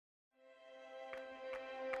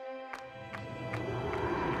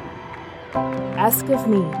Ask of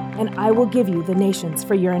me, and I will give you the nations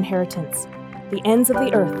for your inheritance, the ends of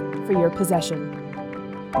the earth for your possession.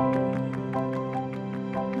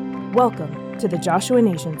 Welcome to the Joshua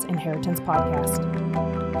Nations Inheritance Podcast.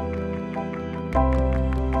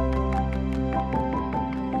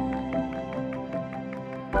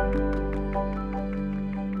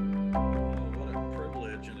 What a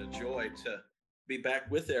privilege and a joy to be back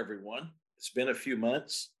with everyone. It's been a few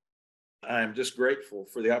months. I'm just grateful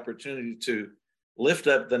for the opportunity to lift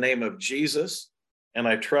up the name of Jesus, and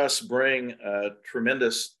I trust bring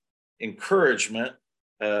tremendous encouragement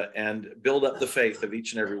and build up the faith of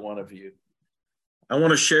each and every one of you. I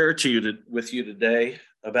want to share with you today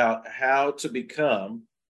about how to become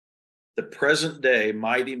the present day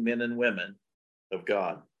mighty men and women of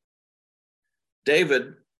God.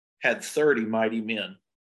 David had 30 mighty men.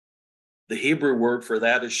 The Hebrew word for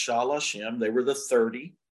that is shalashim. They were the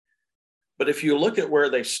 30. But if you look at where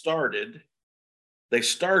they started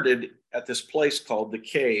at this place called the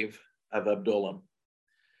Cave of Adullam.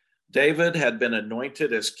 David had been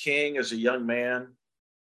anointed as king as a young man.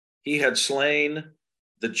 He had slain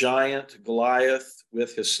the giant Goliath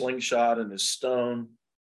with his slingshot and his stone.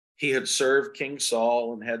 He had served King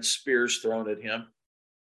Saul and had spears thrown at him.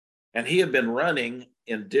 And he had been running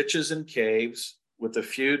in ditches and caves with a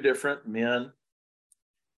few different men.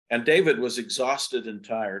 And David was exhausted and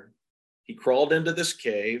tired. He crawled into this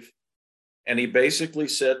cave and he basically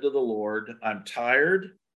said to the Lord, I'm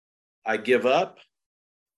tired. I give up.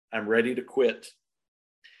 I'm ready to quit.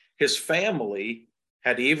 His family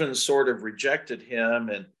had even sort of rejected him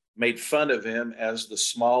and made fun of him as the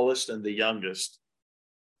smallest and the youngest.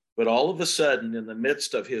 But all of a sudden, in the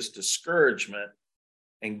midst of his discouragement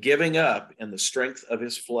and giving up in the strength of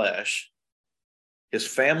his flesh, his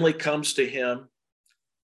family comes to him.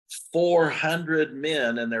 400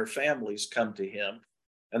 men and their families come to him.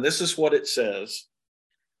 And this is what it says.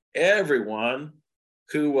 Everyone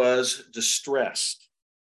who was distressed,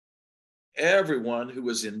 everyone who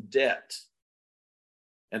was in debt,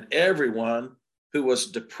 and everyone who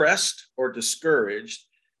was depressed or discouraged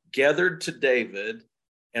gathered to David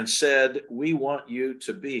and said, we want you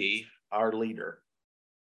to be our leader.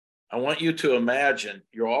 I want you to imagine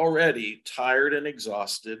you're already tired and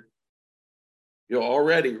exhausted. You're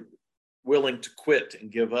already willing to quit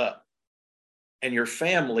and give up. And your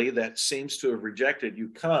family that seems to have rejected you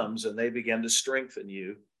comes and they begin to strengthen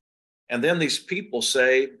you. And then these people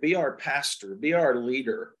say, be our pastor, be our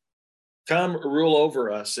leader. Come rule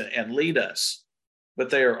over us and lead us. But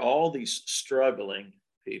they are all these struggling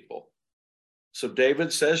people. So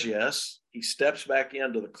David says yes. He steps back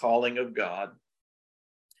into the calling of God.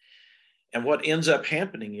 And what ends up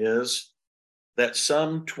happening is that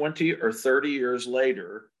some 20 or 30 years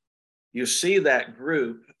later, you see that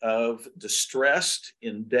group of distressed,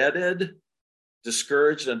 indebted,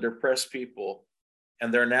 discouraged, and depressed people,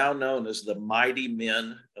 and they're now known as the mighty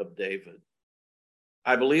men of David.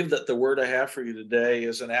 I believe that the word I have for you today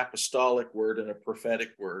is an apostolic word and a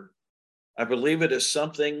prophetic word. I believe it is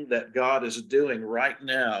something that God is doing right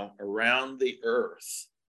now around the earth.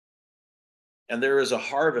 And there is a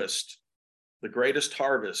harvest, the greatest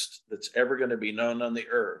harvest that's ever going to be known on the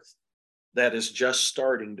earth, that is just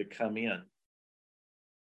starting to come in.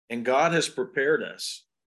 And God has prepared us.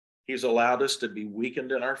 He's allowed us to be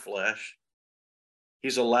weakened in our flesh.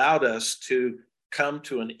 He's allowed us to come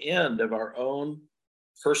to an end of our own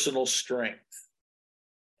personal strength.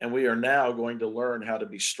 And we are now going to learn how to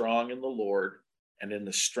be strong in the Lord and in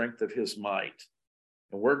the strength of his might.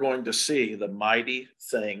 And we're going to see the mighty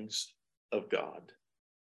things of God.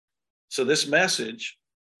 So this message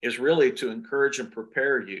is really to encourage and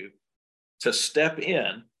prepare you to step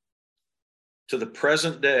in to the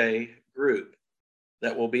present day group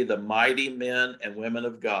that will be the mighty men and women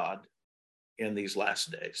of God in these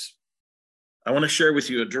last days. I want to share with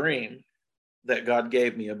you a dream that God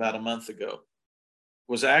gave me about a month ago.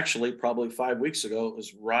 It was actually probably 5 weeks ago. It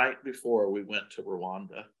was right before we went to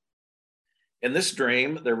Rwanda. In this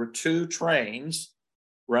dream, there were two trains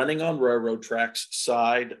running on railroad tracks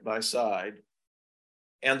side by side,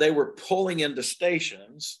 and they were pulling into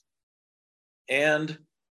stations. And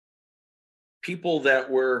people that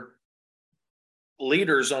were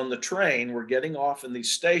leaders on the train were getting off in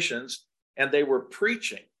these stations and they were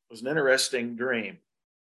preaching. It was an interesting dream.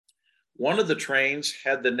 One of the trains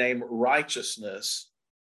had the name Righteousness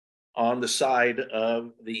on the side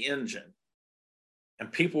of the engine. And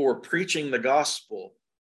people were preaching the gospel.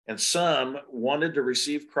 And some wanted to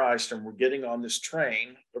receive Christ and were getting on this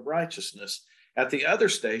train of righteousness. At the other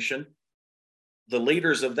station, the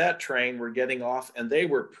leaders of that train were getting off and they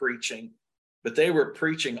were preaching, but they were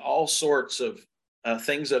preaching all sorts of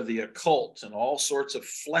things of the occult and all sorts of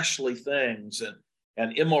fleshly things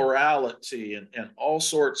and immorality and all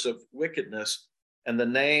sorts of wickedness. And the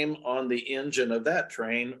name on the engine of that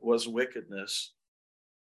train was wickedness.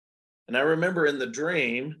 And I remember in the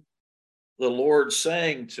dream, the Lord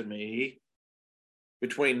saying to me,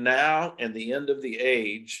 between now and the end of the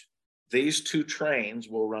age, these two trains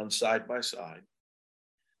will run side by side.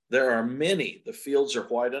 There are many, the fields are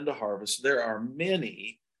white unto harvest. There are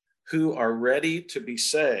many who are ready to be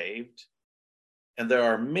saved, and there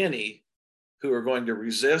are many who are going to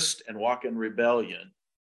resist and walk in rebellion,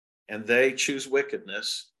 and they choose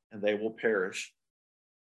wickedness, and they will perish.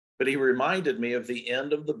 But he reminded me of the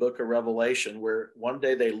end of the book of Revelation, where one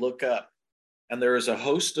day they look up, and there is a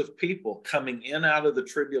host of people coming in out of the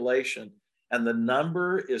tribulation, and the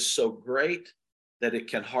number is so great that it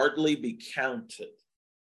can hardly be counted.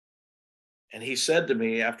 And he said to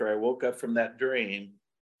me after I woke up from that dream,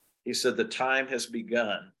 he said, the time has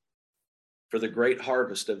begun for the great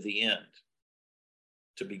harvest of the end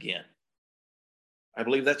to begin. I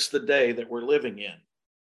believe that's the day that we're living in.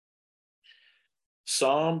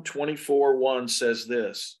 Psalm 24:1 says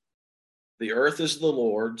this, the earth is the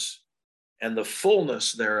Lord's and the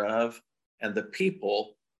fullness thereof and the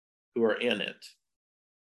people who are in it.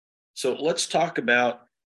 So let's talk about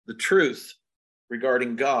the truth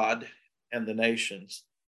regarding God and the nations.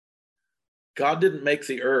 God didn't make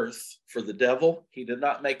the earth for the devil. He did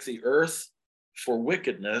not make the earth for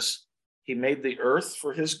wickedness. He made the earth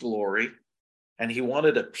for his glory, and he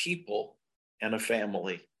wanted a people and a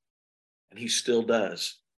family, and he still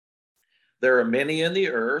does. There are many in the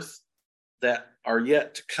earth that are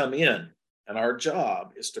yet to come in, and our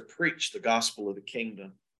job is to preach the gospel of the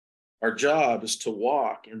kingdom. Our job is to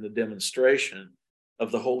walk in the demonstration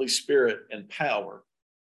of the Holy Spirit and power,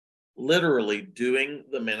 literally doing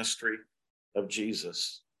the ministry of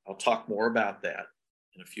Jesus. I'll talk more about that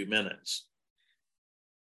in a few minutes.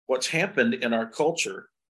 What's happened in our culture,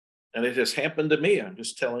 and it has happened to me, I'm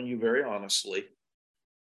just telling you very honestly,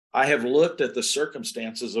 I have looked at the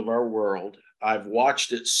circumstances of our world. I've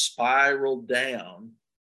watched it spiral down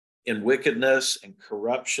in wickedness and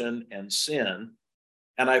corruption and sin.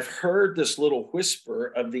 And I've heard this little whisper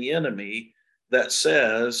of the enemy that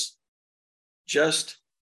says, just,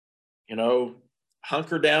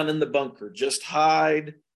 hunker down in the bunker, just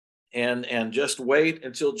hide and just wait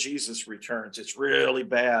until Jesus returns. It's really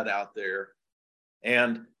bad out there.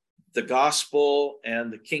 And the gospel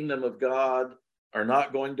and the kingdom of God are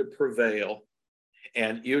not going to prevail.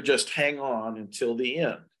 And you just hang on until the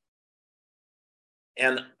end.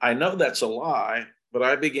 And I know that's a lie, but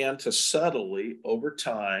I began to subtly, over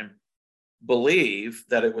time, believe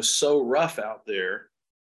that it was so rough out there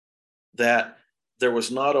that there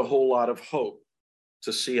was not a whole lot of hope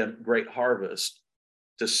to see a great harvest,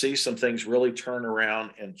 to see some things really turn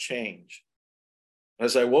around and change.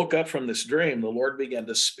 As I woke up from this dream, the Lord began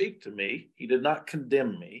to speak to me. He did not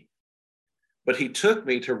condemn me, but he took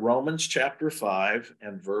me to Romans chapter 5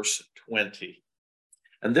 and verse 20.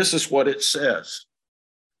 And this is what it says.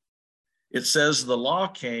 It says, the law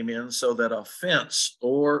came in so that offense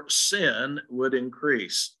or sin would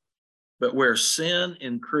increase. But where sin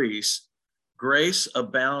increased, grace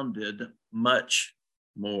abounded much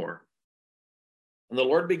more. And the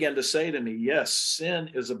Lord began to say to me, yes,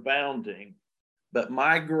 sin is abounding, but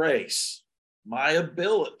my grace, my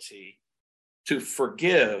ability to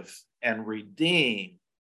forgive and redeem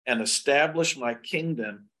and establish my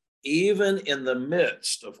kingdom, even in the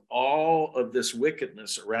midst of all of this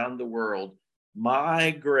wickedness around the world,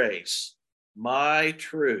 my grace, my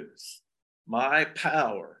truth, my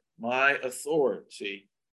power, my authority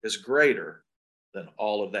is greater than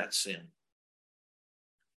all of that sin.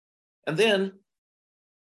 And then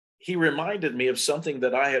he reminded me of something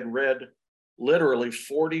that I had read literally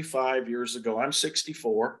 45 years ago. I'm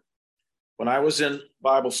 64. When I was in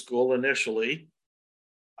Bible school initially,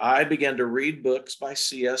 I began to read books by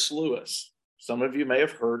C.S. Lewis. Some of you may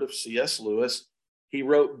have heard of C.S. Lewis. He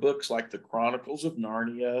wrote books like The Chronicles of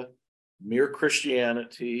Narnia, Mere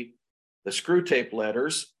Christianity, The Screwtape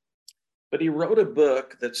Letters, but he wrote a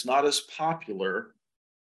book that's not as popular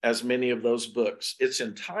as many of those books. It's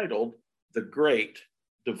entitled The Great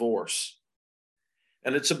Divorce.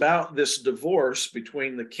 And it's about this divorce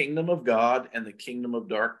between the kingdom of God and the kingdom of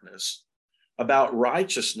darkness, about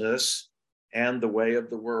righteousness and the way of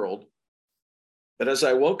the world. But as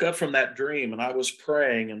I woke up from that dream and I was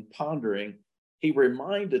praying and pondering, he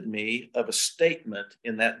reminded me of a statement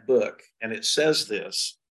in that book. And it says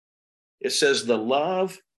this. It says, the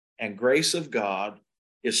love and grace of God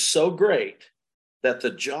is so great that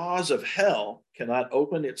the jaws of hell cannot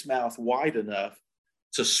open its mouth wide enough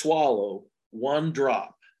to swallow one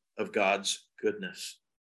drop of God's goodness.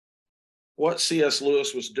 What C.S.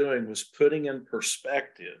 Lewis was doing was putting in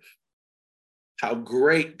perspective how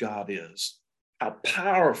great God is, how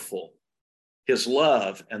powerful his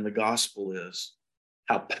love and the gospel is,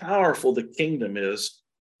 how powerful the kingdom is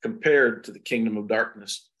compared to the kingdom of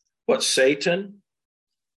darkness. What Satan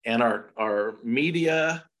and our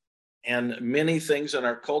media and many things in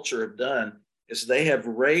our culture have done is they have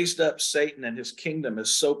raised up Satan and his kingdom as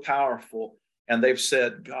so powerful, and they've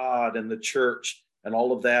said God and the church and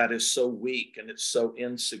all of that is so weak and it's so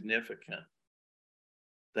insignificant.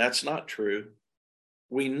 That's not true.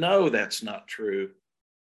 We know that's not true.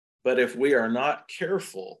 But if we are not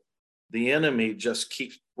careful, the enemy just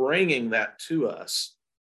keeps bringing that to us,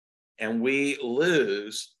 and we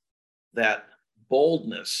lose that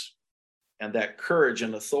boldness and that courage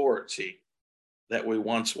and authority that we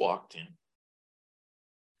once walked in.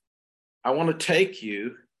 I want to take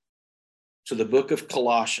you to the book of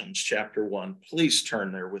Colossians, chapter 1. Please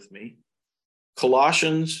turn there with me.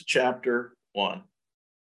 Colossians, chapter 1.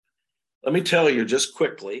 Let me tell you just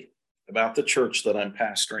quickly about the church that I'm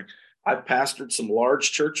pastoring. I've pastored some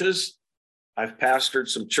large churches. I've pastored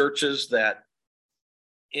some churches that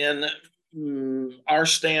in our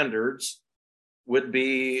standards would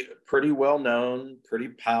be pretty well known, pretty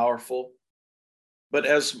powerful. But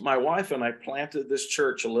as my wife and I planted this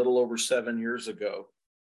church a little over 7 years ago,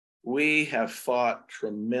 we have fought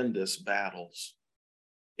tremendous battles.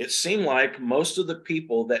 It seemed like most of the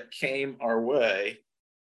people that came our way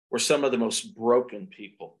were some of the most broken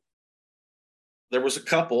people. There was a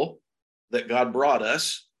couple that God brought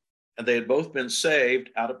us, and they had both been saved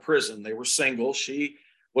out of prison. They were single. She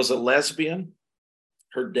was a lesbian.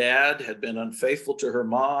 Her dad had been unfaithful to her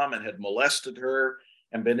mom and had molested her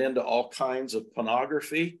and been into all kinds of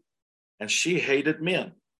pornography, and she hated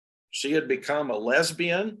men. She had become a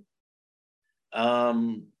lesbian,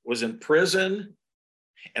 was in prison,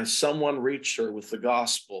 and someone reached her with the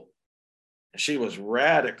gospel. And she was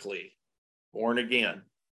radically born again.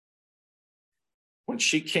 When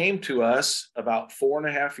she came to us about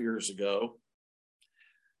 4.5 years ago,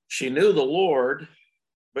 she knew the Lord,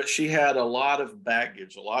 but she had a lot of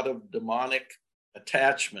baggage, a lot of demonic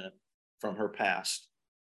attachment from her past.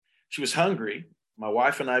 She was hungry. My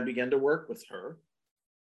wife and I began to work with her.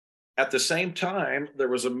 At the same time, there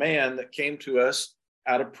was a man that came to us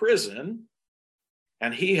out of prison,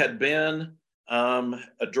 and he had been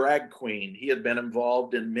a drag queen. He had been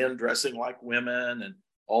involved in men dressing like women and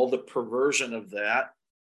all the perversion of that.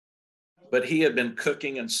 But he had been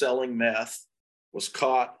cooking and selling meth, was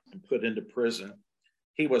caught and put into prison.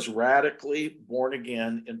 He was radically born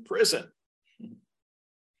again in prison.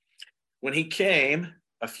 When he came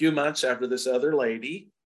a few months after this other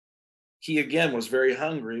lady, he again was very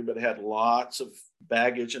hungry, but had lots of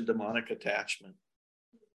baggage and demonic attachment.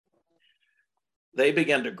 They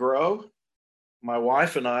began to grow. My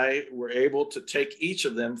wife and I were able to take each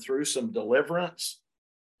of them through some deliverance.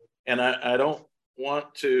 And I don't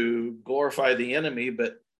want to glorify the enemy,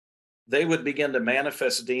 but they would begin to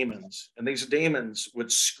manifest demons. And these demons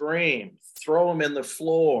would scream, throw them in the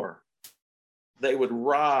floor. They would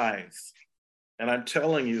writhe. And I'm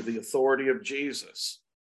telling you, the authority of Jesus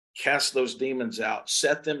cast those demons out,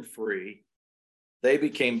 set them free. They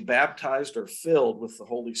became baptized or filled with the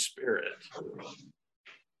Holy Spirit.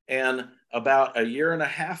 And about 1.5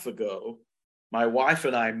 years ago, my wife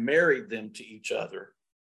and I married them to each other,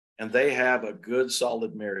 and they have a good,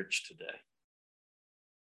 solid marriage today.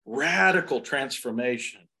 Radical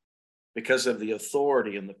transformation because of the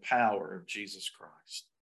authority and the power of Jesus Christ.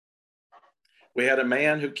 We had a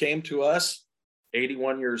man who came to us,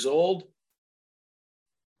 81 years old.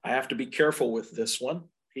 I have to be careful with this one.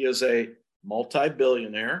 He is a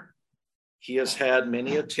multi-billionaire. He has had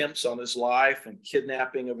many attempts on his life and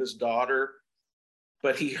kidnapping of his daughter,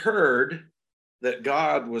 but he heard that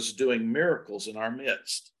God was doing miracles in our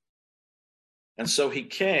midst. And so he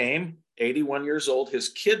came, 81 years old. His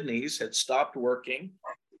kidneys had stopped working.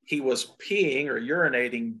 He was peeing or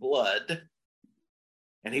urinating blood,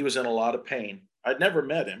 and he was in a lot of pain. I'd never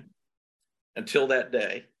met him until that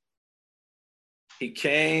day. He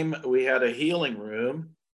came, we had a healing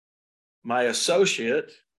room. My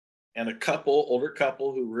associate and a couple, older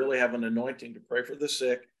couple who really have an anointing to pray for the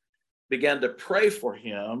sick, began to pray for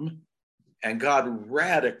him, and God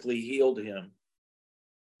radically healed him.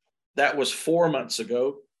 That was 4 months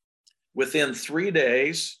ago. Within 3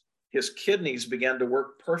 days, his kidneys began to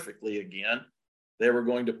work perfectly again. They were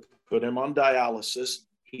going to put him on dialysis.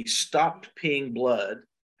 He stopped peeing blood,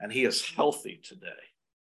 and he is healthy today.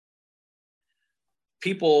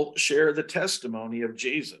 People share the testimony of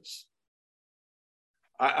Jesus.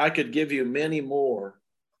 I could give you many more.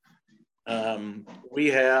 We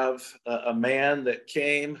have a man that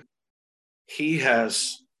came. He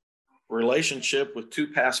has relationship with two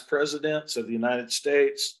past presidents of the United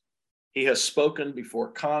States. He has spoken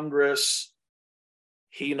before Congress.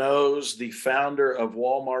 He knows the founder of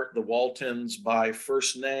Walmart, the Waltons, by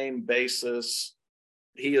first name basis.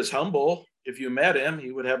 He is humble. If you met him,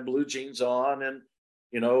 he would have blue jeans on and,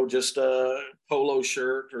 just a polo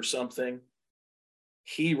shirt or something.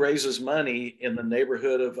 He raises money in the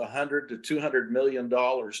neighborhood of $100 to $200 million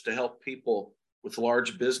to help people with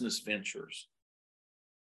large business ventures.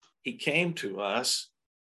 He came to us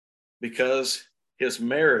because his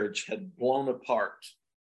marriage had blown apart.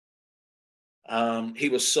 He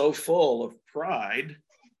was so full of pride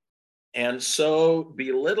and so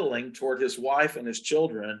belittling toward his wife and his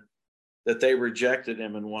children that they rejected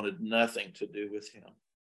him and wanted nothing to do with him.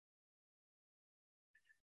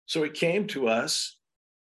 So he came to us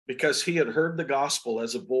because he had heard the gospel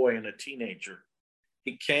as a boy and a teenager.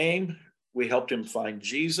 He came, we helped him find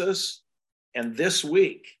Jesus, and this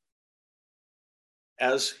week,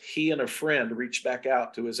 as he and a friend reached back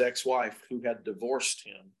out to his ex-wife who had divorced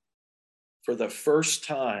him, for the first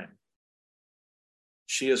time,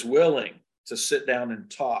 she is willing to sit down and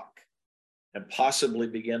talk and possibly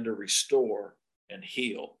begin to restore and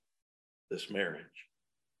heal this marriage.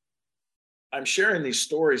 I'm sharing these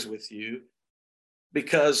stories with you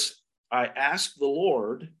because I asked the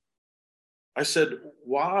Lord, I said,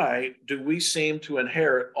 why do we seem to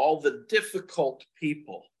inherit all the difficult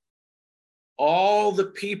people, all the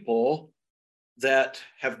people that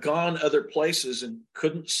have gone other places and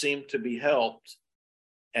couldn't seem to be helped,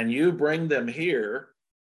 and you bring them here,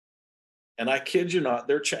 and I kid you not,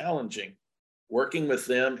 they're challenging. Working with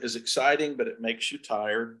them is exciting, but it makes you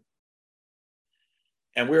tired.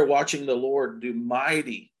 And we're watching the Lord do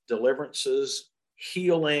mighty deliverances,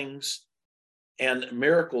 healings, and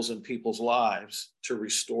miracles in people's lives to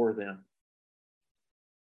restore them.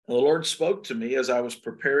 And the Lord spoke to me as I was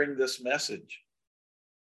preparing this message.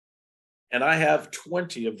 And I have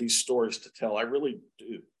 20 of these stories to tell. I really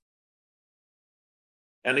do.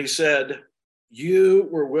 And he said, you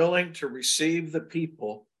were willing to receive the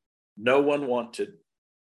people no one wanted.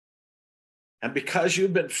 And because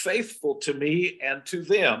you've been faithful to me and to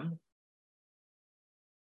them,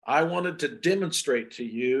 I wanted to demonstrate to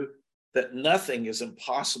you that nothing is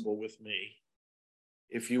impossible with me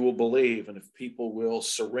if you will believe and if people will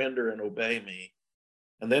surrender and obey me.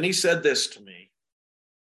 And then he said this to me,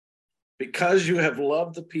 because you have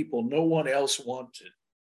loved the people no one else wanted,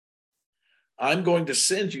 I'm going to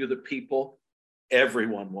send you the people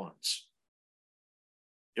everyone wants.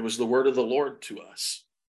 It was the word of the Lord to us.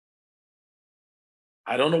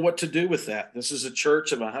 I don't know what to do with that. This is a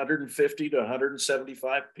church of 150 to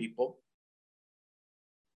 175 people.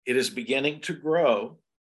 It is beginning to grow,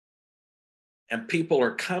 and people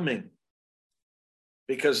are coming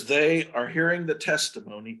because they are hearing the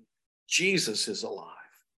testimony, Jesus is alive.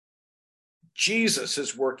 Jesus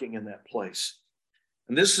is working in that place.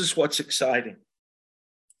 And this is what's exciting.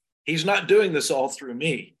 He's not doing this all through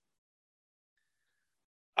me.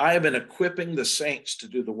 I have been equipping the saints to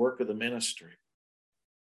do the work of the ministry.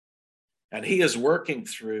 And he is working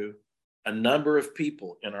through a number of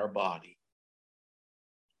people in our body.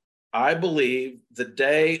 I believe the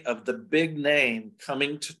day of the big name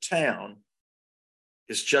coming to town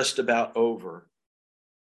is just about over.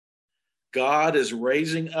 God is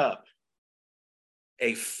raising up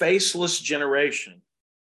a faceless generation,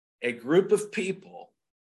 a group of people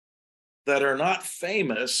that are not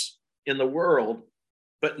famous in the world,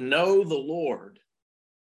 but know the Lord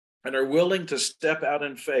and are willing to step out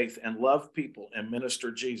in faith and love people and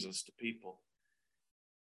minister Jesus to people.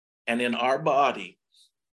 And in our body,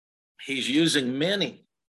 he's using many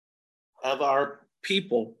of our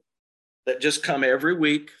people that just come every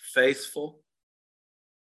week, faithful,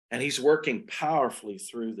 and he's working powerfully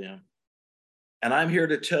through them. And I'm here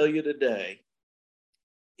to tell you today,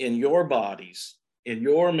 in your bodies, in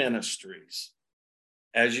your ministries,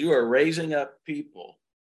 as you are raising up people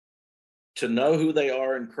to know who they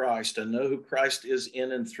are in Christ and know who Christ is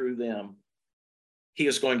in and through them, he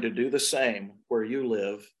is going to do the same where you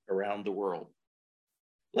live around the world.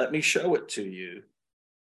 Let me show it to you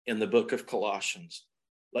in the book of Colossians.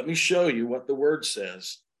 Let me show you what the word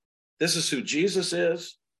says. This is who Jesus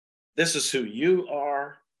is. This is who you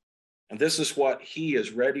are. And this is what he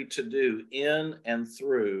is ready to do in and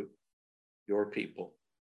through your people.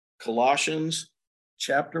 Colossians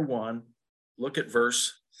chapter 1, look at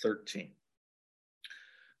verse 13.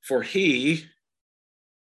 For he,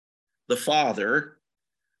 the Father,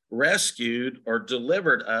 rescued or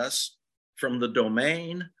delivered us from the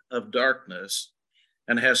domain of darkness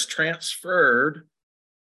and has transferred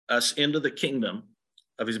us into the kingdom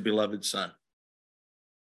of his beloved Son.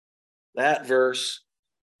 That verse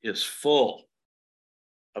is full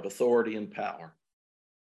of authority and power.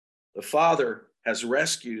 The Father has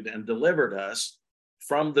rescued and delivered us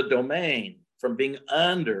from the domain, from being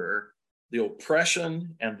under the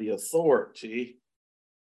oppression and the authority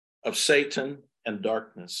of Satan and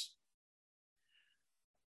darkness.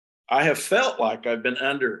 I have felt like I've been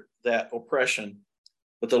under that oppression,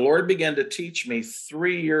 but the Lord began to teach me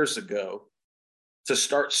 3 years ago to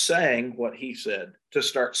start saying what he said, to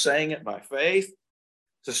start saying it by faith,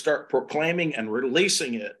 to start proclaiming and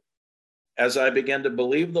releasing it as I began to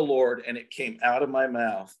believe the Lord, and it came out of my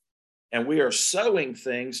mouth. And we are sowing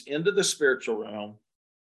things into the spiritual realm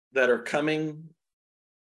that are coming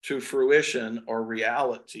to fruition or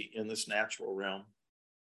reality in this natural realm.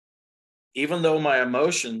 Even though my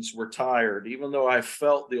emotions were tired, even though I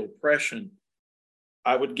felt the oppression,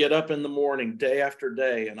 I would get up in the morning day after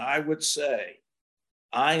day and I would say,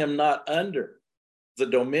 I am not under the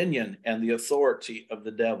dominion and the authority of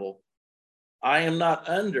the devil. I am not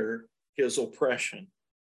under his oppression.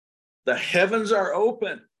 The heavens are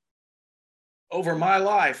open over my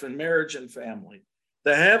life and marriage and family.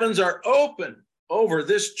 The heavens are open over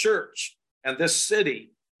this church and this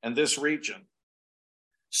city and this region.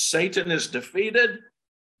 Satan is defeated,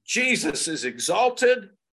 Jesus is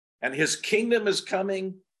exalted, and his kingdom is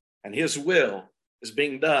coming, and his will is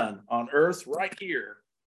being done on earth right here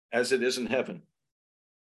as it is in heaven.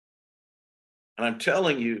 And I'm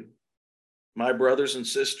telling you, my brothers and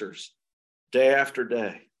sisters, day after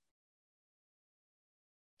day,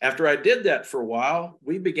 after I did that for a while,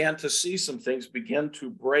 we began to see some things begin to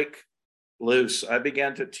break loose. I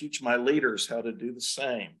began to teach my leaders how to do the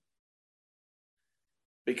same,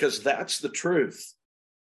 because that's the truth.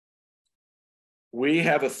 We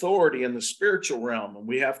have authority in the spiritual realm, and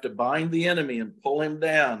we have to bind the enemy and pull him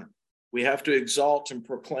down. We have to exalt and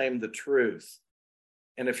proclaim the truth.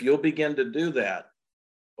 And if you'll begin to do that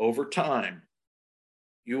over time,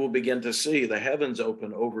 you will begin to see the heavens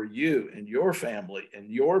open over you and your family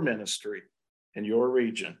and your ministry and your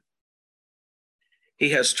region. He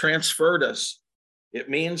has transferred us. It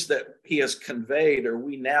means that he has conveyed, or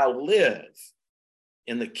we now live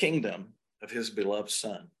in the kingdom of his beloved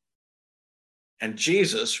Son. And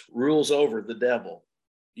Jesus rules over the devil.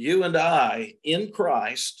 You and I, in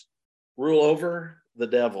Christ, rule over the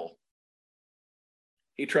devil.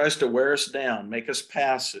 He tries to wear us down, make us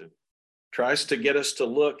passive, tries to get us to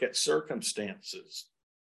look at circumstances,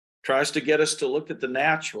 tries to get us to look at the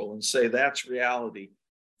natural and say, that's reality.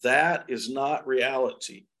 That is not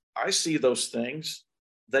reality. I see those things.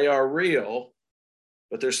 They are real,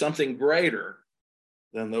 but there's something greater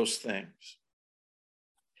than those things.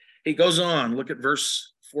 He goes on, look at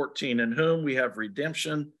verse 14, in whom we have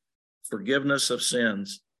redemption, forgiveness of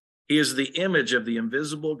sins. He is the image of the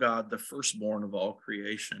invisible God, the firstborn of all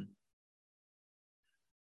creation.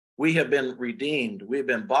 We have been redeemed. We've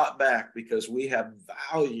been bought back because we have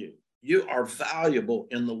value. You are valuable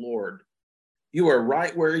in the Lord. You are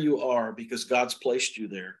right where you are because God's placed you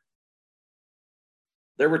there.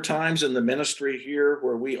 There were times in the ministry here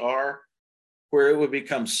where we are, where it would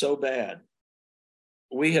become so bad.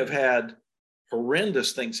 We have had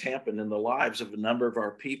horrendous things happen in the lives of a number of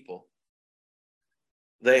our people.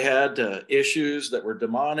 They had issues that were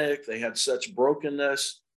demonic. They had such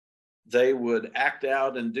brokenness. They would act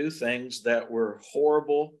out and do things that were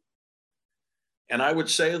horrible. And I would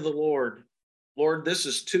say to the Lord, Lord, this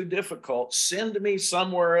is too difficult. Send me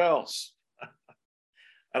somewhere else.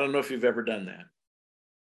 I don't know if you've ever done that.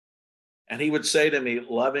 And he would say to me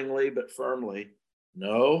lovingly but firmly,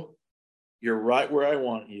 no, you're right where I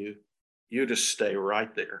want you. You just stay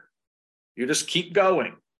right there. You just keep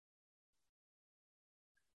going.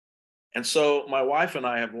 And so my wife and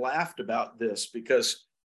I have laughed about this because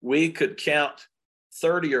we could count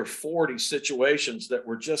 30 or 40 situations that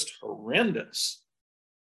were just horrendous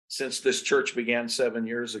since this church began 7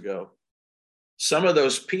 years ago. Some of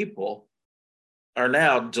those people are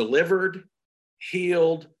now delivered,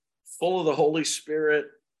 healed, full of the Holy Spirit,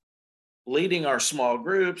 leading our small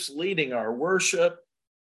groups, leading our worship.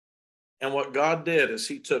 And what God did is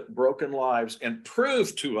he took broken lives and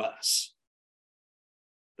proved to us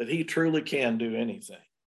that he truly can do anything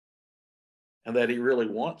and that he really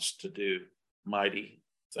wants to do mighty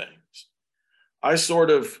things. I sort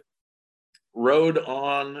of rode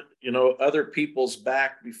on, other people's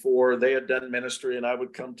back before they had done ministry, and I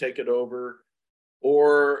would come take it over.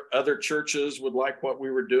 Or other churches would like what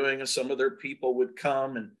we were doing, and some of their people would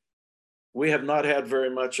come. And we have not had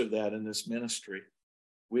very much of that in this ministry.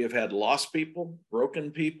 We have had lost people, broken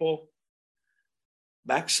people,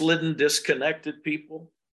 backslidden, disconnected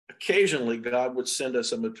people. Occasionally, God would send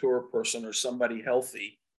us a mature person or somebody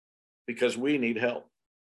healthy because we need help.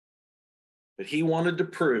 But he wanted to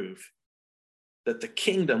prove that the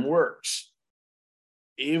kingdom works,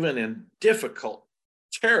 even in difficult,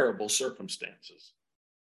 terrible circumstances.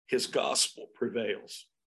 His gospel prevails.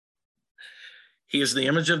 He is the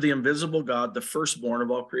image of the invisible God, the firstborn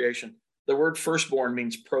of all creation. The word firstborn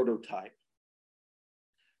means prototype.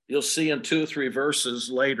 You'll see in 2 or 3 verses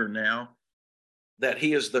later now that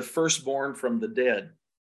he is the firstborn from the dead.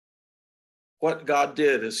 What God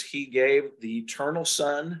did is he gave the eternal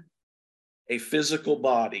Son a physical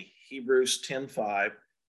body. Hebrews 10:5.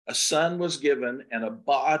 A son was given and a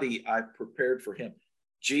body I prepared for him.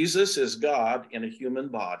 Jesus is God in a human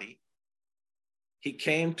body. He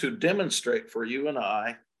came to demonstrate for you and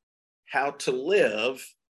I how to live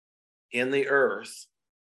in the earth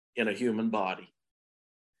in a human body.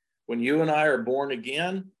 When you and I are born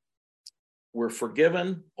again, we're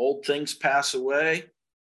forgiven. Old things pass away.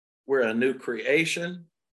 We're a new creation.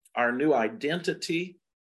 Our new identity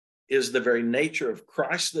is the very nature of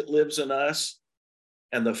Christ that lives in us,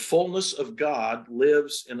 and the fullness of God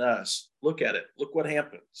lives in us. Look at it. Look what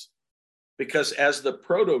happens. Because as the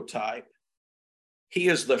prototype, he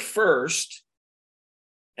is the first,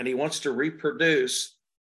 and he wants to reproduce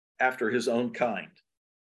after his own kind.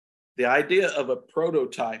 The idea of a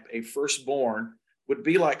prototype, a firstborn, would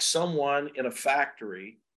be like someone in a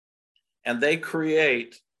factory, and they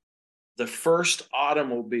create the first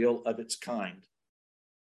automobile of its kind.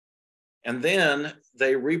 And then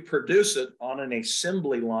they reproduce it on an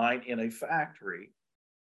assembly line in a factory,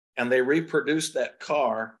 and they reproduce that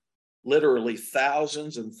car literally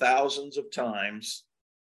thousands and thousands of times.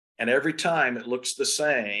 And every time it looks the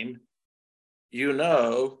same, you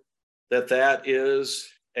know that that is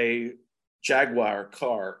a Jaguar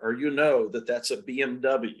car, or you know that that's a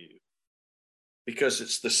BMW, because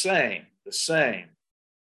it's the same.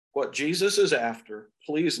 What Jesus is after,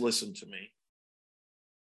 please listen to me.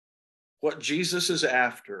 What Jesus is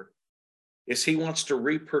after is he wants to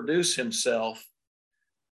reproduce himself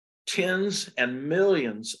tens of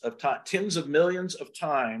millions of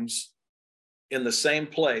times in the same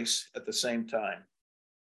place at the same time.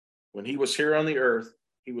 When he was here on the earth,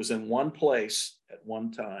 he was in one place at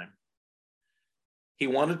one time. He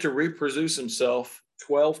wanted to reproduce himself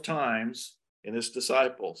 12 times in his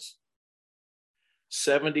disciples,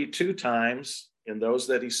 72 times in those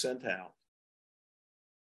that he sent out.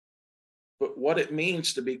 But what it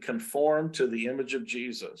means to be conformed to the image of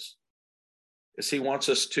Jesus is he wants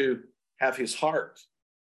us to have his heart,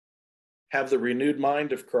 have the renewed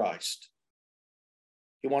mind of Christ.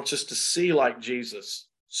 He wants us to see like Jesus,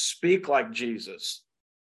 speak like Jesus,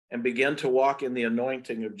 and begin to walk in the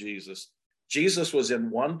anointing of Jesus. Jesus was in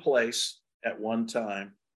one place at one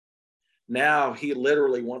time. Now he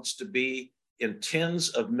literally wants to be in tens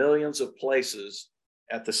of millions of places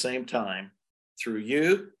at the same time through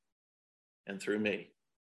you and through me.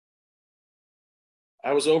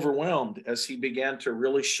 I was overwhelmed as he began to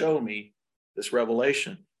really show me this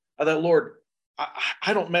revelation. I thought, Lord,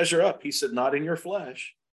 I don't measure up. He said, not in your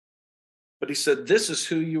flesh. But he said, this is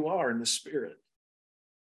who you are in the spirit.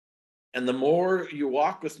 And the more you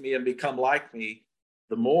walk with me and become like me,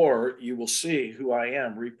 the more you will see who I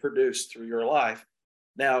am reproduced through your life.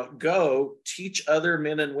 Now go teach other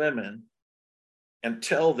men and women and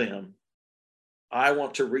tell them, I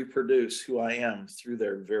want to reproduce who I am through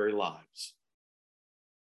their very lives.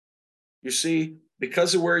 You see,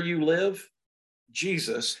 because of where you live,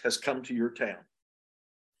 Jesus has come to your town.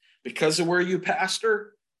 Because of where you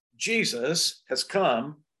pastor, Jesus has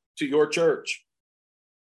come to your church.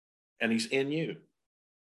 And he's in you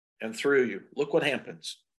and through you. Look what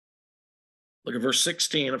happens. Look at verse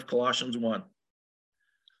 16 of Colossians 1.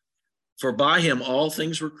 For by him all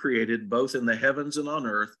things were created, both in the heavens and on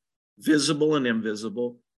earth, visible and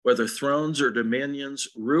invisible, whether thrones or dominions,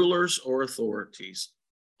 rulers or authorities.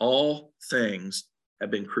 All things have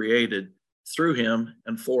been created through him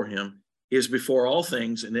and for him. He is before all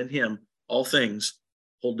things, and in him all things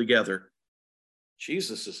hold together.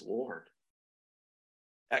 Jesus is Lord.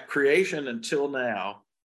 At creation until now,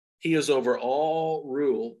 he is over all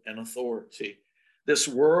rule and authority. This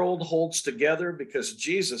world holds together because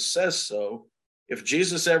Jesus says so. If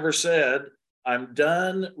Jesus ever said, I'm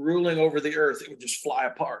done ruling over the earth, it would just fly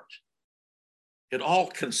apart. It all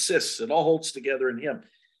consists, it all holds together in him.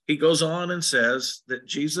 He goes on and says that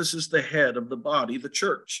Jesus is the head of the body, the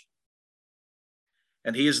church.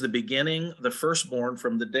 And he is the beginning, the firstborn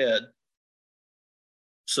from the dead,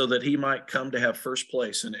 so that he might come to have first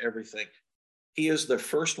place in everything. He is the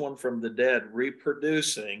first one from the dead,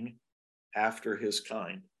 reproducing after his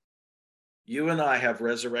kind. You and I have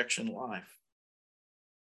resurrection life.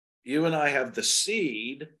 You and I have the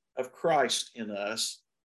seed of Christ in us,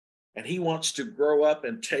 and he wants to grow up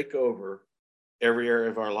and take over every area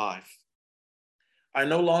of our life. I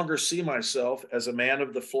no longer see myself as a man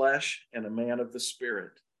of the flesh and a man of the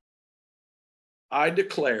spirit. I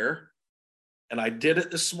declare, and I did it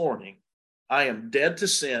this morning, I am dead to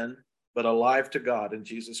sin, but alive to God in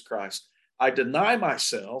Jesus Christ. I deny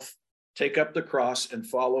myself, take up the cross, and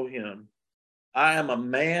follow him. I am a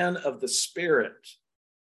man of the spirit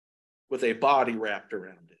with a body wrapped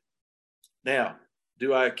around it. Now,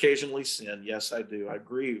 do I occasionally sin? Yes, I do. I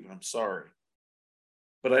grieve. I'm sorry.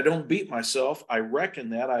 But I don't beat myself. I reckon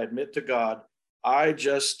that. I admit to God, I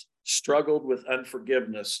just struggled with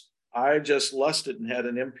unforgiveness. I just lusted and had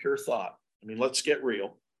an impure thought. I mean, let's get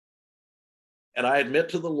real. And I admit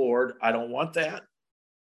to the Lord, I don't want that.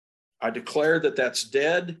 I declare that that's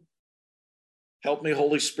dead. Help me,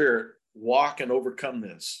 Holy Spirit, walk and overcome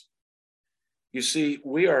this. You see,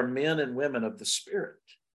 we are men and women of the Spirit.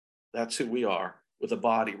 That's who we are, with a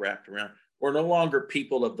body wrapped around. We're no longer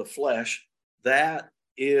people of the flesh. That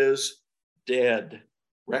is dead.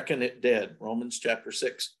 Reckon it dead. Romans chapter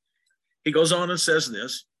 6. He goes on and says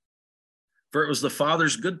this, for it was the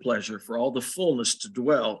Father's good pleasure for all the fullness to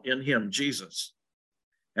dwell in him, Jesus,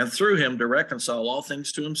 and through him to reconcile all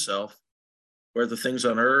things to himself, whether things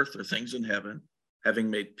on earth or things in heaven, having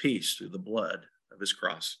made peace through the blood of his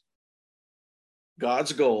cross.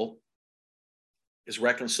 God's goal is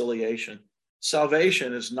reconciliation.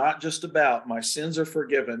 Salvation is not just about my sins are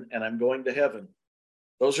forgiven and I'm going to heaven.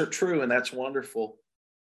 Those are true, and that's wonderful.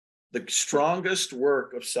 The strongest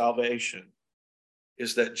work of salvation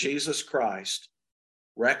is that Jesus Christ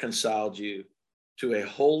reconciled you to a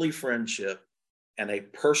holy friendship and a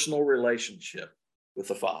personal relationship with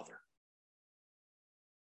the Father.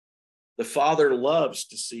 The Father loves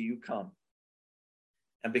to see you come.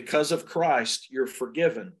 And because of Christ, you're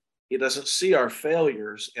forgiven. He doesn't see our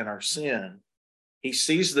failures and our sin. He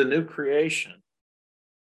sees the new creation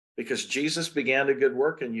because Jesus began a good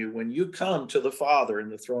work in you. When you come to the Father in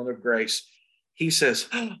the throne of grace, he says,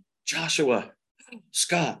 oh, Joshua,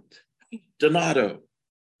 Scott, Donato,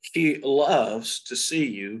 he loves to see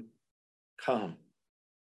you come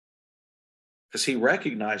because he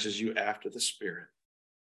recognizes you after the Spirit.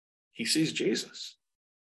 He sees Jesus.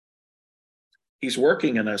 He's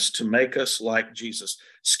working in us to make us like Jesus.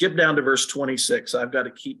 Skip down to verse 26. I've got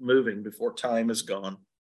to keep moving before time is gone.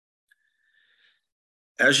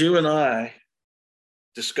 As you and I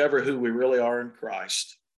discover who we really are in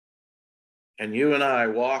Christ, and you and I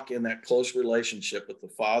walk in that close relationship with the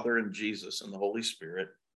Father and Jesus and the Holy Spirit,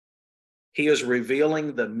 he is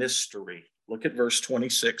revealing the mystery. Look at verse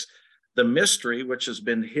 26. The mystery which has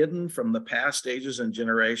been hidden from the past ages and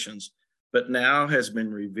generations, but now has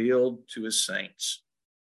been revealed to his saints.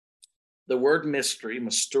 The word mystery,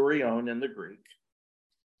 mysterion in the Greek,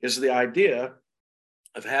 is the idea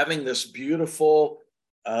of having this beautiful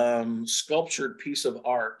sculptured piece of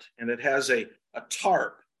art, and it has a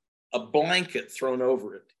tarp, a blanket thrown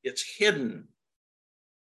over it. It's hidden.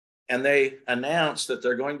 And they announce that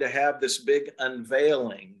they're going to have this big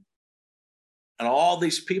unveiling. And all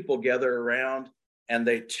these people gather around and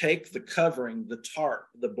they take the covering, the tarp,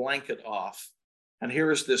 the blanket off. And here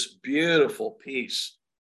is this beautiful piece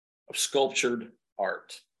of sculptured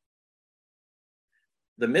art.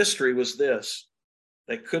 The mystery was this: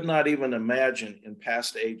 they could not even imagine in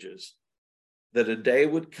past ages that a day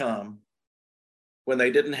would come when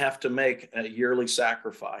they didn't have to make a yearly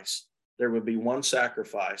sacrifice. There would be one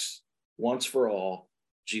sacrifice, once for all,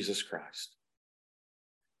 Jesus Christ.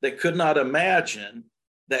 They could not imagine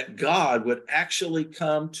that God would actually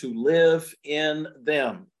come to live in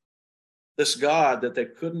them. This God that they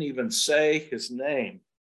couldn't even say his name.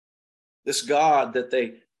 This God that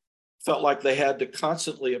they felt like they had to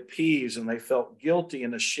constantly appease, and they felt guilty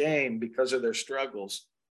and ashamed because of their struggles.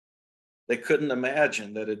 They couldn't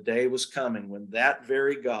imagine that a day was coming when that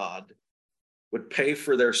very God would pay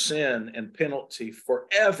for their sin and penalty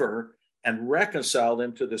forever and reconcile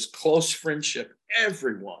them to this close friendship,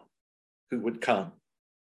 everyone who would come.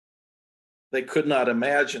 They could not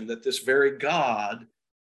imagine that this very God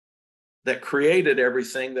that created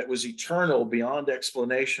everything that was eternal beyond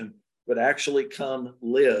explanation would actually come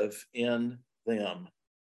live in them.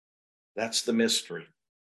 That's the mystery.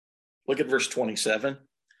 Look at verse 27.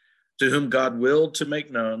 To whom God willed to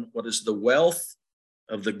make known what is the wealth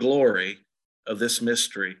of the glory of this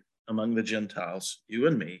mystery among the Gentiles, you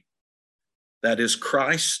and me, that is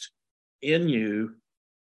Christ in you,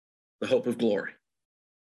 the hope of glory.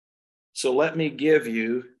 So let me give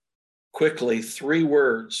you quickly 3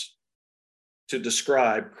 words to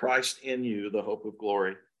describe Christ in you, the hope of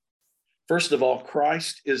glory. First of all,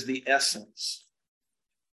 Christ is the essence.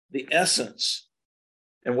 The essence.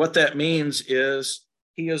 And what that means is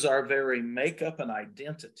he is our very makeup and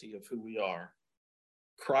identity of who we are.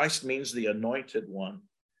 Christ means the anointed one.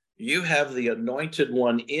 You have the anointed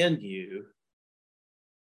one in you.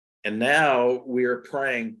 And now we are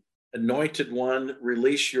praying, anointed one,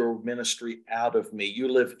 release your ministry out of me. You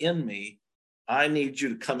live in me. I need you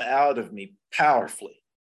to come out of me powerfully.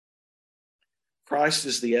 Christ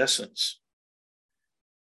is the essence.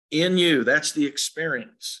 In you, that's the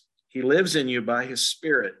experience. He lives in you by his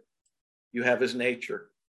Spirit. You have his nature.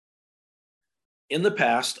 In the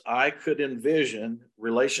past, I could envision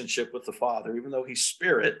relationship with the Father. Even though he's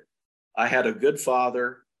Spirit, I had a good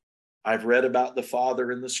Father. I've read about the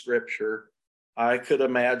Father in the Scripture. I could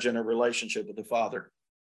imagine a relationship with the Father.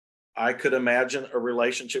 I could imagine a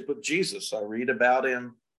relationship with Jesus. I read about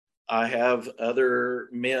him. I have other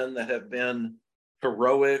men that have been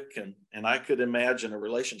heroic, and I could imagine a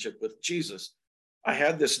relationship with Jesus. I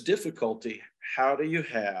had this difficulty. How do you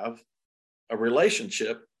have a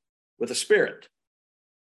relationship with a spirit?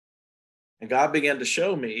 And God began to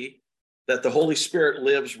show me that the Holy Spirit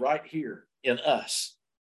lives right here in us,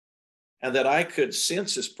 and that I could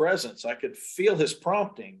sense his presence. I could feel his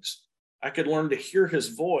promptings. I could learn to hear his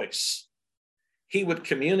voice. He would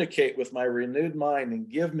communicate with my renewed mind and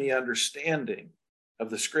give me understanding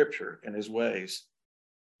of the Scripture and his ways.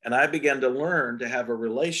 And I began to learn to have a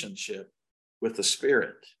relationship with the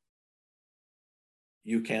Spirit.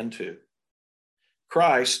 You can too.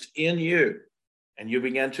 Christ in you, and you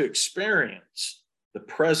begin to experience the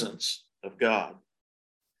presence of God.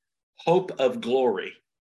 Hope of glory.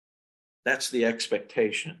 That's the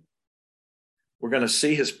expectation. We're going to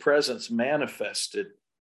see his presence manifested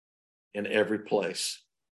in every place.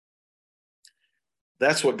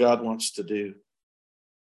 That's what God wants to do.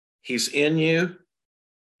 He's in you.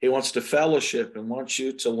 He wants to fellowship and wants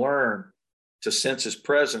you to learn to sense his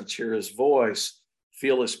presence, hear his voice,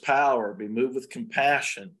 feel his power, be moved with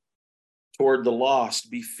compassion toward the lost,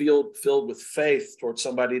 be filled with faith toward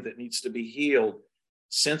somebody that needs to be healed,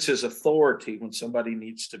 sense his authority when somebody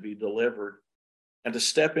needs to be delivered, and to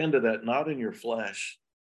step into that not in your flesh,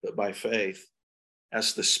 but by faith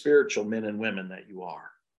as the spiritual men and women that you are.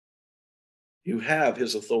 You have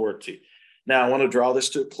his authority. Now, I want to draw this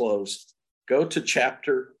to a close. Go to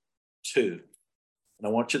chapter 2, and I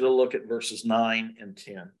want you to look at verses 9 and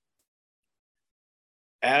 10.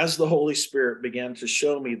 As the Holy Spirit began to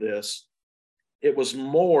show me this, it was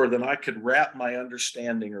more than I could wrap my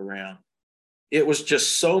understanding around. It was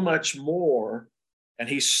just so much more, and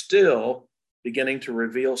he's still beginning to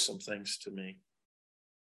reveal some things to me.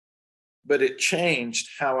 But it changed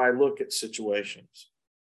how I look at situations.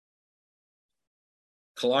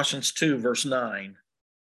 Colossians 2, verse 9.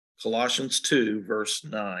 Colossians 2, verse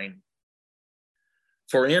 9.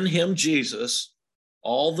 For in him, Jesus,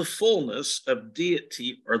 all the fullness of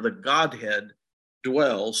deity or the Godhead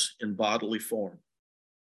dwells in bodily form.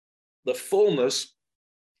 The fullness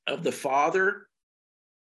of the Father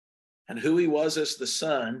and who he was as the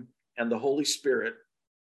Son and the Holy Spirit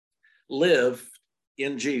lived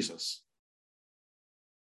in Jesus.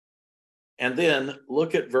 And then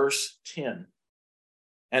look at verse 10.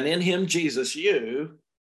 And in him, Jesus, you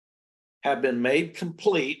have been made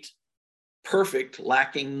complete, perfect,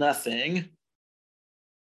 lacking nothing.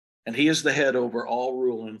 And he is the head over all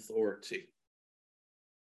rule and authority.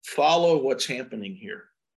 Follow what's happening here.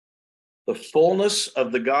 The fullness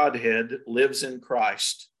of the Godhead lives in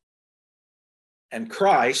Christ, and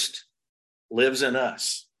Christ lives in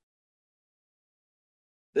us.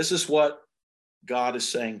 This is what God is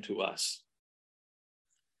saying to us.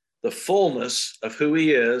 The fullness of who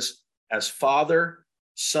he is as Father,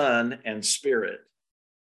 Son, and Spirit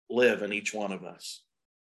live in each one of us.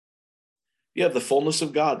 You have the fullness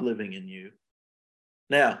of God living in you.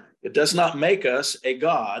 Now, it does not make us a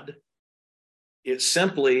God. It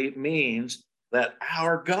simply means that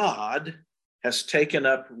our God has taken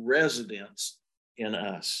up residence in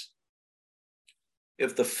us.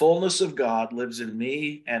 If the fullness of God lives in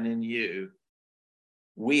me and in you,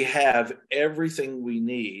 we have everything we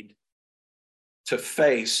need to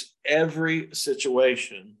face every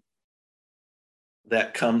situation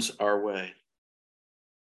that comes our way.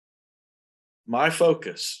 My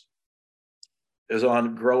focus is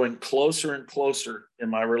on growing closer and closer in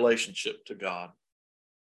my relationship to God.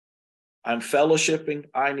 I'm fellowshipping.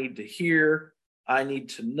 I need to hear. I need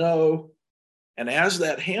to know. And as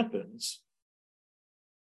that happens,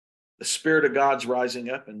 the Spirit of God's rising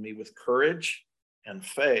up in me with courage and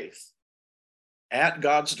faith at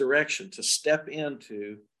God's direction to step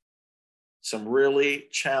into some really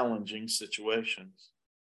challenging situations.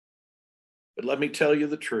 But let me tell you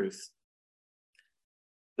the truth.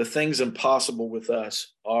 The things impossible with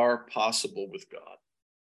us are possible with God.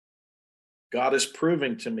 God is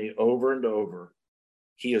proving to me over and over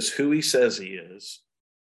He is who He says He is.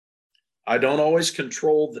 I don't always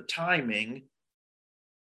control the timing,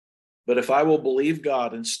 but if I will believe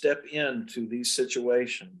God and step into these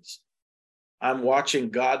situations, I'm watching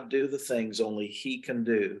God do the things only He can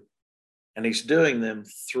do, and He's doing them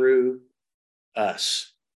through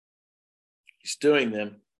us. He's doing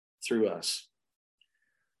them through us.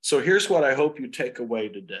 So here's what I hope you take away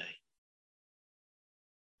today.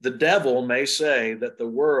 The devil may say that the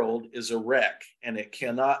world is a wreck and it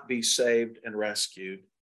cannot be saved and rescued,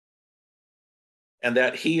 and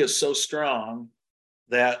that he is so strong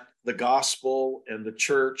that the gospel and the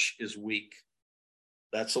church is weak.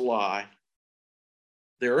 That's a lie.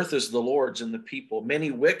 The earth is the Lord's and the people.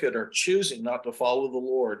 Many wicked are choosing not to follow the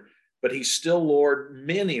Lord, but He's still Lord.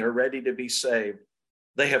 Many are ready to be saved.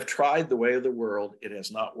 They have tried the way of the world. It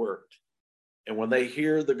has not worked. And when they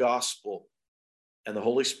hear the gospel and the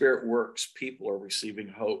Holy Spirit works, people are receiving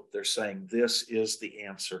hope. They're saying, this is the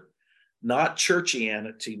answer. Not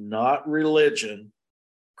churchianity, not religion,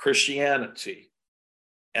 Christianity,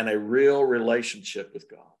 and a real relationship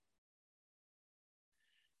with God.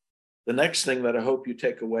 The next thing that I hope you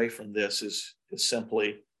take away from this is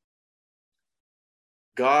simply,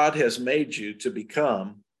 God has made you to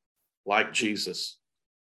become like Jesus.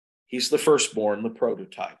 He's the firstborn, the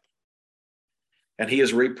prototype. And He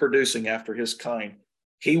is reproducing after His kind.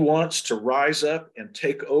 He wants to rise up and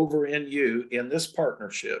take over in you in this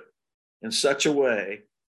partnership in such a way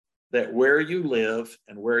that where you live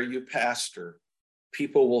and where you pastor,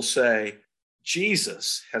 people will say,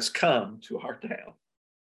 Jesus has come to our town.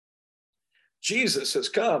 Jesus has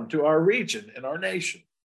come to our region and our nation.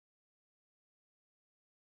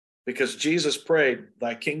 Because Jesus prayed,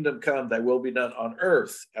 thy kingdom come, thy will be done on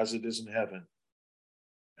earth as it is in heaven.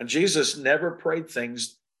 And Jesus never prayed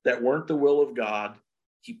things that weren't the will of God.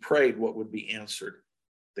 He prayed what would be answered.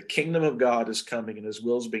 The kingdom of God is coming and His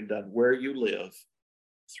will is being done where you live,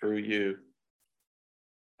 through you.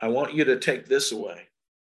 I want you to take this away.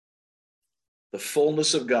 The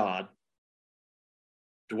fullness of God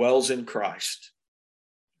dwells in Christ.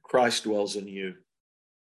 Christ dwells in you.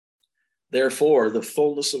 Therefore, the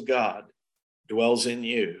fullness of God dwells in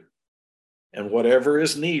you. And whatever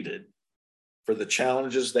is needed for the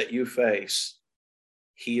challenges that you face,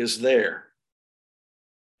 He is there.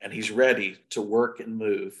 And He's ready to work and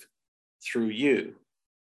move through you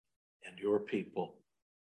and your people.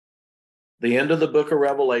 The end of the book of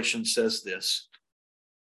Revelation says this,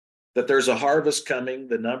 that there's a harvest coming.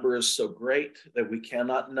 The number is so great that we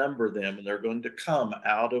cannot number them, and they're going to come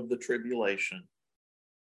out of the tribulation.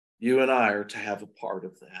 You and I are to have a part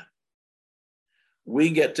of that.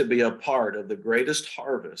 We get to be a part of the greatest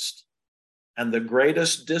harvest and the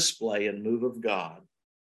greatest display and move of God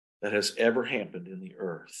that has ever happened in the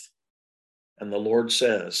earth. And the Lord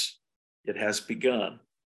says, it has begun.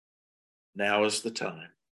 Now is the time.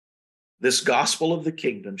 This gospel of the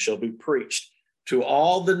kingdom shall be preached to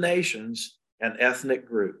all the nations and ethnic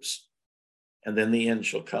groups, and then the end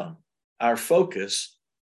shall come. Our focus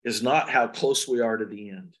is not how close we are to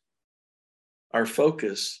the end. Our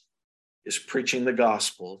focus is preaching the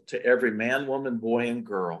gospel to every man, woman, boy, and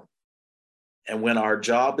girl. And when our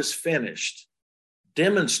job is finished,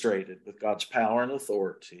 demonstrated with God's power and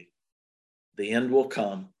authority, the end will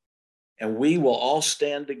come, and we will all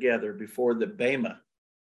stand together before the Bema,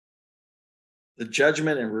 the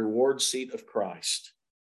judgment and reward seat of Christ.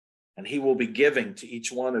 And He will be giving to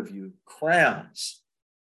each one of you crowns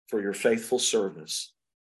for your faithful service.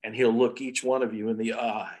 And He'll look each one of you in the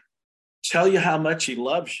eye, tell you how much He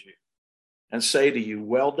loves you, and say to you,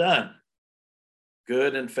 well done,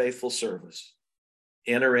 good and faithful service.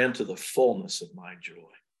 Enter into the fullness of my joy.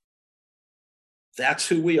 That's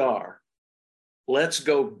who we are. Let's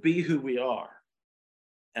go be who we are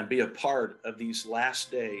and be a part of these last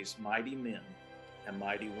days, mighty men and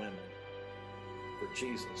mighty women for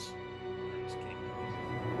Jesus and His kingdom.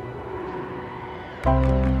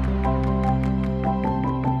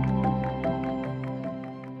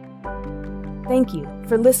 Thank you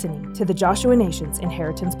for listening to the Joshua Nations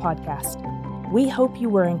Inheritance Podcast. We hope you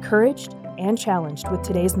were encouraged and challenged with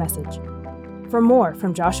today's message. For more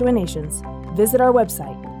from Joshua Nations, visit our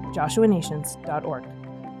website,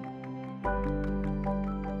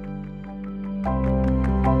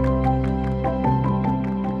 joshuanations.org.